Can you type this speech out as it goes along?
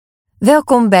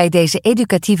Welkom bij deze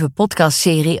educatieve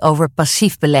podcastserie over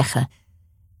passief beleggen.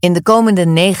 In de komende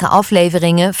 9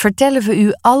 afleveringen vertellen we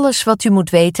u alles wat u moet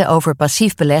weten over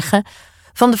passief beleggen,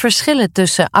 van de verschillen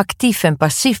tussen actief en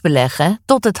passief beleggen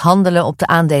tot het handelen op de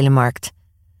aandelenmarkt.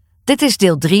 Dit is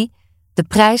deel 3, de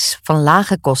prijs van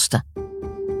lage kosten.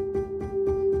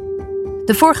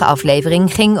 De vorige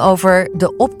aflevering ging over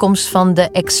de opkomst van de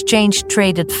Exchange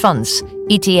Traded Funds,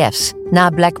 ETF's, na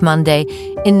Black Monday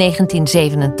in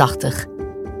 1987.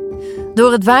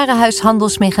 Door het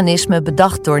warenhuishandelsmechanisme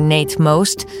bedacht door Nate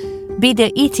Most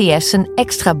bieden ETF's een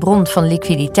extra bron van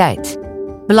liquiditeit.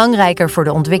 Belangrijker voor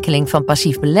de ontwikkeling van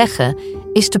passief beleggen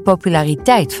is de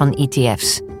populariteit van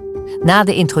ETF's. Na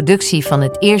de introductie van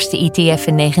het eerste ETF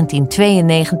in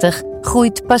 1992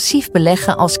 groeit passief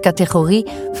beleggen als categorie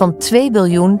van 2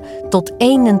 biljoen tot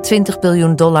 21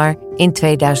 biljoen dollar in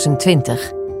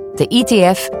 2020. De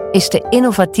ETF is de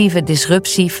innovatieve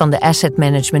disruptie van de asset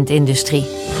management-industrie.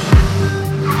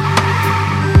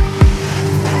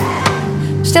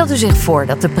 Stelt u zich voor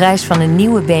dat de prijs van een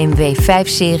nieuwe BMW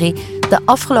 5-serie de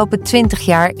afgelopen 20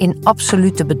 jaar in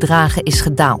absolute bedragen is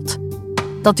gedaald.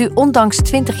 Dat u ondanks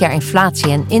 20 jaar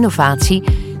inflatie en innovatie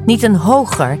niet een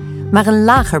hoger, maar een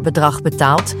lager bedrag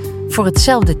betaalt voor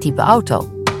hetzelfde type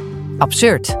auto.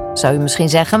 Absurd, zou u misschien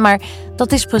zeggen, maar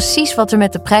dat is precies wat er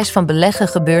met de prijs van beleggen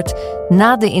gebeurt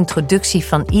na de introductie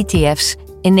van ETF's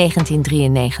in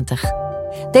 1993.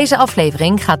 Deze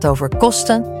aflevering gaat over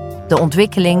kosten, de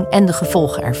ontwikkeling en de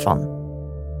gevolgen ervan.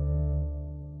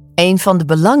 Een van de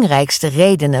belangrijkste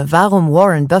redenen waarom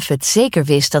Warren Buffett zeker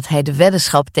wist dat hij de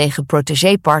weddenschap tegen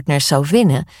protégé-partners zou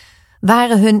winnen,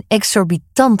 waren hun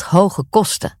exorbitant hoge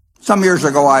kosten. Some years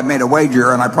ago I made a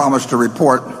wager and I promised to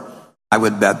report I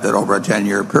would bet that over a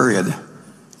 10-year period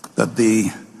that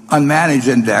the unmanaged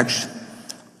index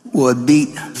would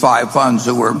beat 5 funds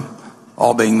that were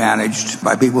all being managed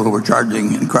by people who were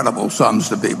charging incredible sums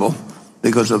to people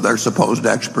because of their supposed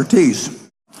expertise.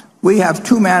 We have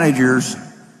 2 managers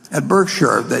at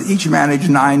Berkshire that each managed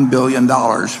 $9 billion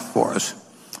for us.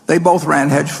 They both ran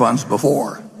hedge funds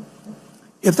before.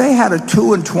 If they had a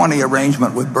 2-and-20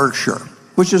 arrangement with Berkshire,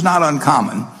 which is not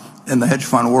uncommon in the hedge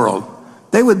fund world,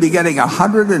 they would be getting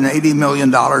 $180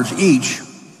 million each,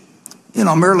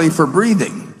 merely for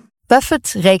breathing.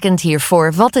 Buffett rekent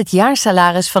hiervoor wat het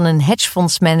jaarsalaris van een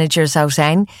hedgefondsmanager zou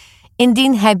zijn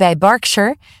indien hij bij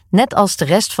Berkshire, net als de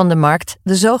rest van de markt,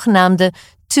 de zogenaamde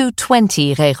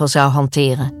 2-20-regel zou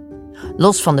hanteren.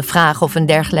 Los van de vraag of een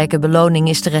dergelijke beloning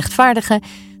is te rechtvaardigen,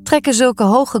 trekken zulke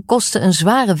hoge kosten een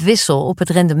zware wissel op het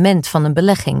rendement van een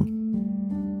belegging.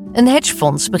 Een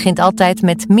hedgefonds begint altijd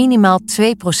met minimaal 2%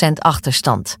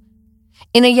 achterstand.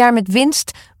 In een jaar met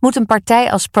winst moet een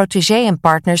partij als protégé en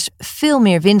partners veel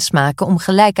meer winst maken om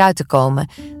gelijk uit te komen,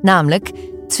 namelijk 2%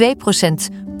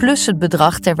 plus het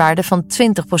bedrag ter waarde van 20%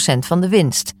 van de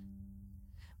winst.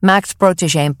 Maakt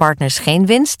protégé en partners geen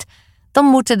winst, dan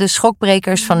moeten de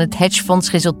schokbrekers van het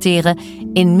hedgefonds resulteren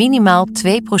in minimaal 2%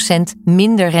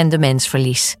 minder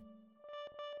rendementsverlies.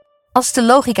 Als de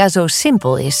logica zo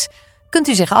simpel is, kunt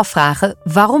u zich afvragen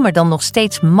waarom er dan nog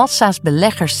steeds massa's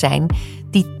beleggers zijn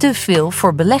die te veel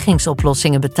voor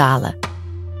beleggingsoplossingen betalen.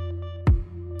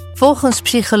 Volgens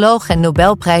psycholoog en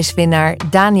Nobelprijswinnaar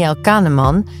Daniel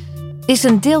Kahneman is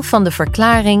een deel van de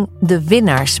verklaring de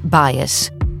winnaarsbias.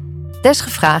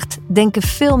 Desgevraagd denken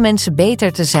veel mensen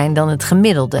beter te zijn dan het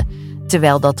gemiddelde,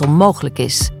 terwijl dat onmogelijk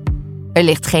is. Er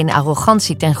ligt geen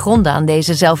arrogantie ten gronde aan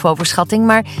deze zelfoverschatting,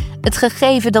 maar het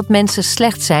gegeven dat mensen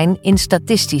slecht zijn in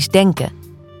statistisch denken.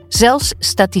 Zelfs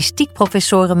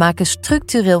statistiekprofessoren maken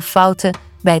structureel fouten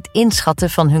bij het inschatten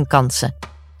van hun kansen.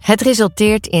 Het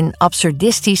resulteert in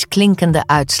absurdistisch klinkende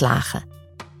uitslagen.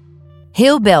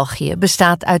 Heel België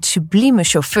bestaat uit sublieme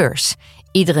chauffeurs.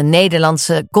 Iedere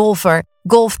Nederlandse golfer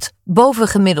golft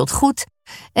bovengemiddeld goed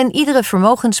en iedere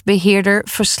vermogensbeheerder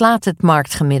verslaat het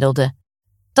marktgemiddelde.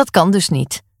 Dat kan dus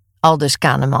niet, aldus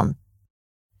Kahneman.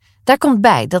 Daar komt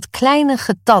bij dat kleine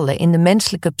getallen in de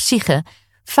menselijke psyche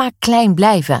vaak klein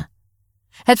blijven.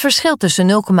 Het verschil tussen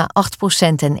 0,8%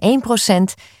 en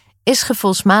 1% is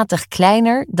gevoelsmatig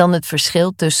kleiner dan het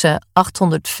verschil tussen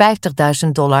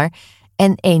 $850.000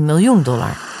 en $1 miljoen.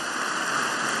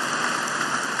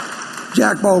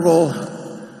 Jack Bogle,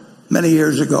 many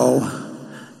years ago,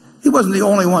 he wasn't the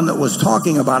only one that was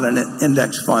talking about an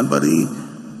index fund, but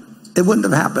it wouldn't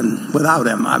have happened without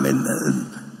him. I mean,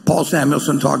 Paul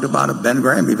Samuelson talked about it, Ben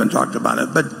Graham even talked about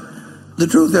it, but the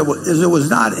truth is it was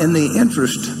not in the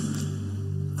interest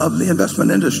of the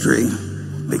investment industry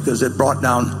because it brought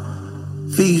down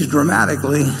fees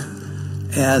dramatically,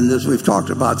 and as we've talked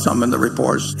about some in the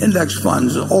reports, index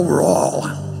funds overall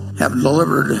have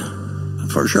delivered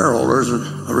for shareholders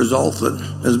a result that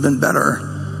has been better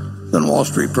than Wall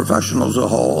Street professionals as a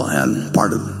whole. And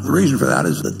part of the reason for that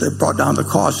is that they've brought down the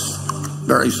costs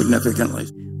very significantly.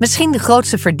 Misschien de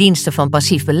grootste verdienste van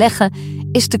passief beleggen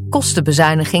is de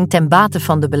kostenbezuiniging ten bate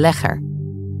van de belegger.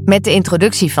 Met de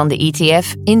introductie van de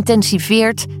ETF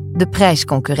intensiveert de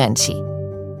prijsconcurrentie.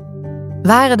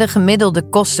 Waren de gemiddelde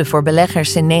kosten voor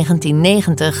beleggers in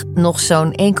 1990 nog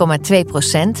zo'n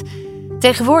 1,2%,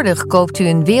 tegenwoordig koopt u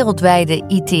een wereldwijde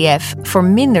ETF voor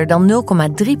minder dan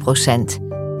 0,3%.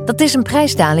 Dat is een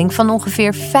prijsdaling van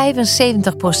ongeveer 75%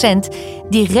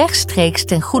 die rechtstreeks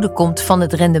ten goede komt van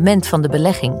het rendement van de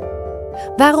belegging.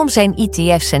 Waarom zijn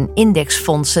ETF's en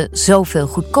indexfondsen zoveel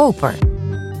goedkoper?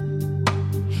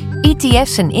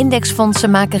 ETF's en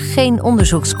indexfondsen maken geen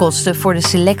onderzoekskosten voor de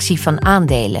selectie van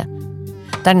aandelen.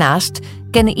 Daarnaast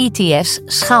kennen ETF's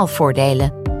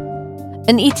schaalvoordelen.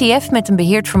 Een ETF met een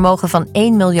beheerd vermogen van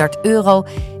 1 miljard euro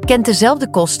kent dezelfde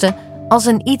kosten als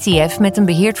een ETF met een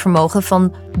beheerd vermogen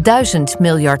van 1000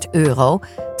 miljard euro,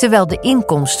 terwijl de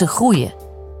inkomsten groeien.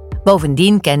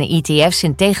 Bovendien kennen ETF's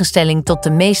in tegenstelling tot de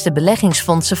meeste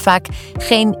beleggingsfondsen vaak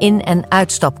geen in- en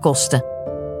uitstapkosten.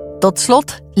 Tot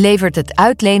slot levert het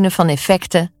uitlenen van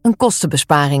effecten een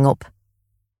kostenbesparing op.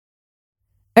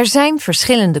 Er zijn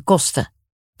verschillende kosten.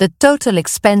 De total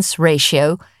expense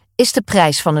ratio is de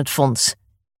prijs van het fonds.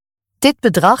 Dit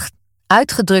bedrag,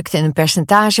 uitgedrukt in een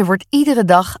percentage, wordt iedere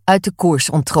dag uit de koers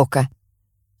onttrokken.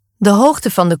 De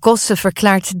hoogte van de kosten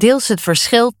verklaart deels het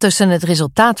verschil tussen het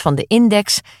resultaat van de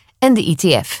index en de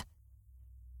ETF.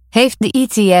 Heeft de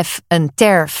ETF een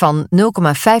TER van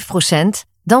 0,5%,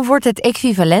 dan wordt het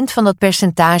equivalent van dat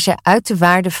percentage uit de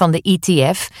waarde van de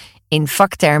ETF, in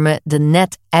vaktermen de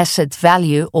Net Asset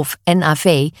Value of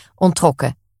NAV,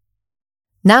 onttrokken.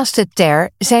 Naast de TER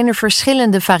zijn er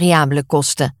verschillende variabele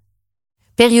kosten.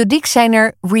 Periodiek zijn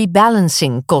er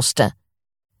rebalancing kosten.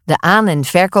 De aan- en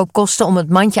verkoopkosten om het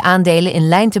mandje aandelen in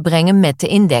lijn te brengen met de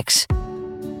index.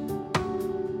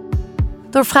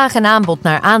 Door vraag en aanbod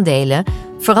naar aandelen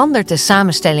verandert de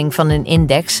samenstelling van een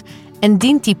index en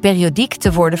dient die periodiek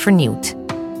te worden vernieuwd.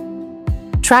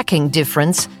 Tracking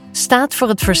difference staat voor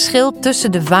het verschil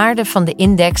tussen de waarde van de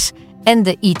index en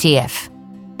de ETF.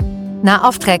 Na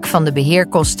aftrek van de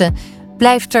beheerkosten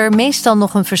blijft er meestal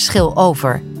nog een verschil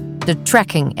over, de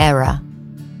tracking error.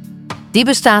 Die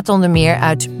bestaat onder meer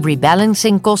uit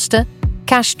rebalancingkosten,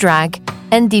 cash drag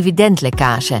en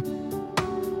dividendlekkage.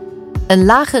 Een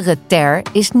lagere TER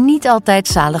is niet altijd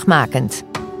zaligmakend.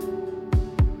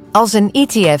 Als een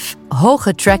ETF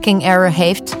hoge tracking error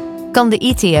heeft, kan de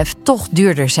ETF toch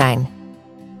duurder zijn.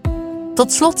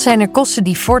 Tot slot zijn er kosten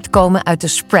die voortkomen uit de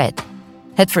spread,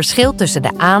 het verschil tussen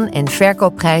de aan- en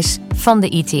verkoopprijs van de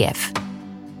ETF.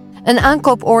 Een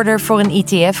aankooporder voor een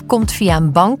ETF komt via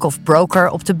een bank of broker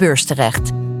op de beurs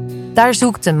terecht. Daar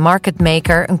zoekt een market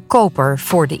maker een koper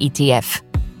voor de ETF.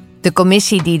 De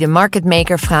commissie die de market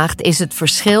maker vraagt is het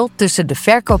verschil tussen de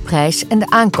verkoopprijs en de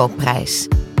aankoopprijs.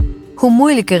 Hoe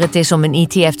moeilijker het is om een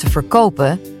ETF te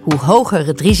verkopen, hoe hoger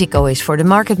het risico is voor de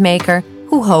market maker,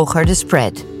 hoe hoger de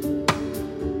spread.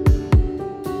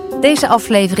 Deze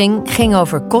aflevering ging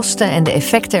over kosten en de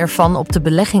effecten ervan op de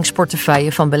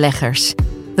beleggingsportefeuille van beleggers.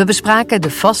 We bespraken de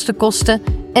vaste kosten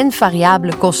en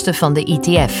variabele kosten van de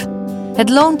ETF. Het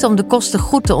loont om de kosten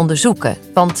goed te onderzoeken,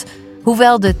 want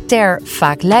hoewel de TER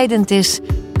vaak leidend is,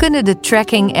 kunnen de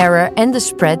tracking error en de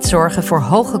spread zorgen voor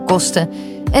hoge kosten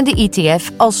en de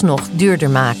ETF alsnog duurder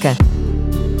maken.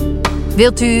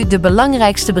 Wilt u de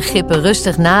belangrijkste begrippen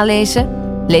rustig nalezen?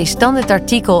 Lees dan het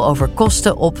artikel over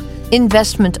kosten op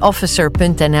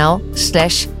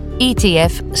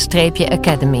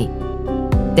investmentofficer.nl/ETF-academy.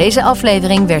 Deze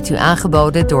aflevering werd u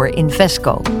aangeboden door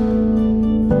Invesco.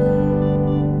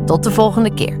 Tot de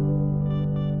volgende keer.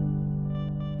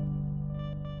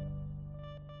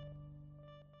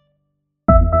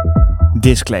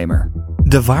 Disclaimer.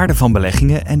 De waarde van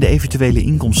beleggingen en de eventuele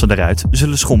inkomsten daaruit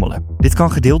zullen schommelen. Dit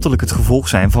kan gedeeltelijk het gevolg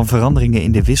zijn van veranderingen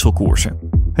in de wisselkoersen.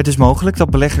 Het is mogelijk dat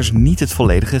beleggers niet het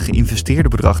volledige geïnvesteerde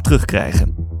bedrag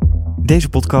terugkrijgen. Deze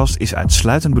podcast is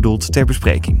uitsluitend bedoeld ter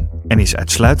bespreking en is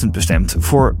uitsluitend bestemd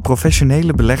voor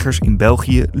professionele beleggers in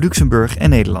België, Luxemburg en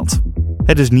Nederland.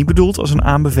 Het is niet bedoeld als een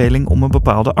aanbeveling om een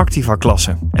bepaalde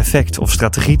activa-klasse, effect of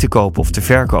strategie te kopen of te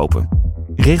verkopen.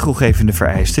 Regelgevende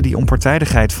vereisten die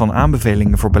onpartijdigheid van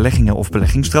aanbevelingen voor beleggingen of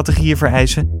beleggingsstrategieën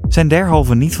vereisen, zijn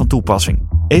derhalve niet van toepassing,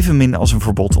 evenmin als een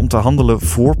verbod om te handelen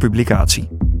voor publicatie.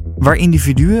 Waar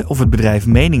individuen of het bedrijf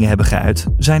meningen hebben geuit,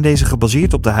 zijn deze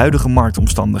gebaseerd op de huidige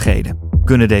marktomstandigheden.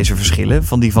 Kunnen deze verschillen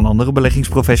van die van andere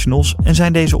beleggingsprofessionals en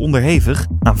zijn deze onderhevig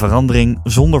aan verandering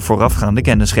zonder voorafgaande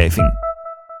kennisgeving.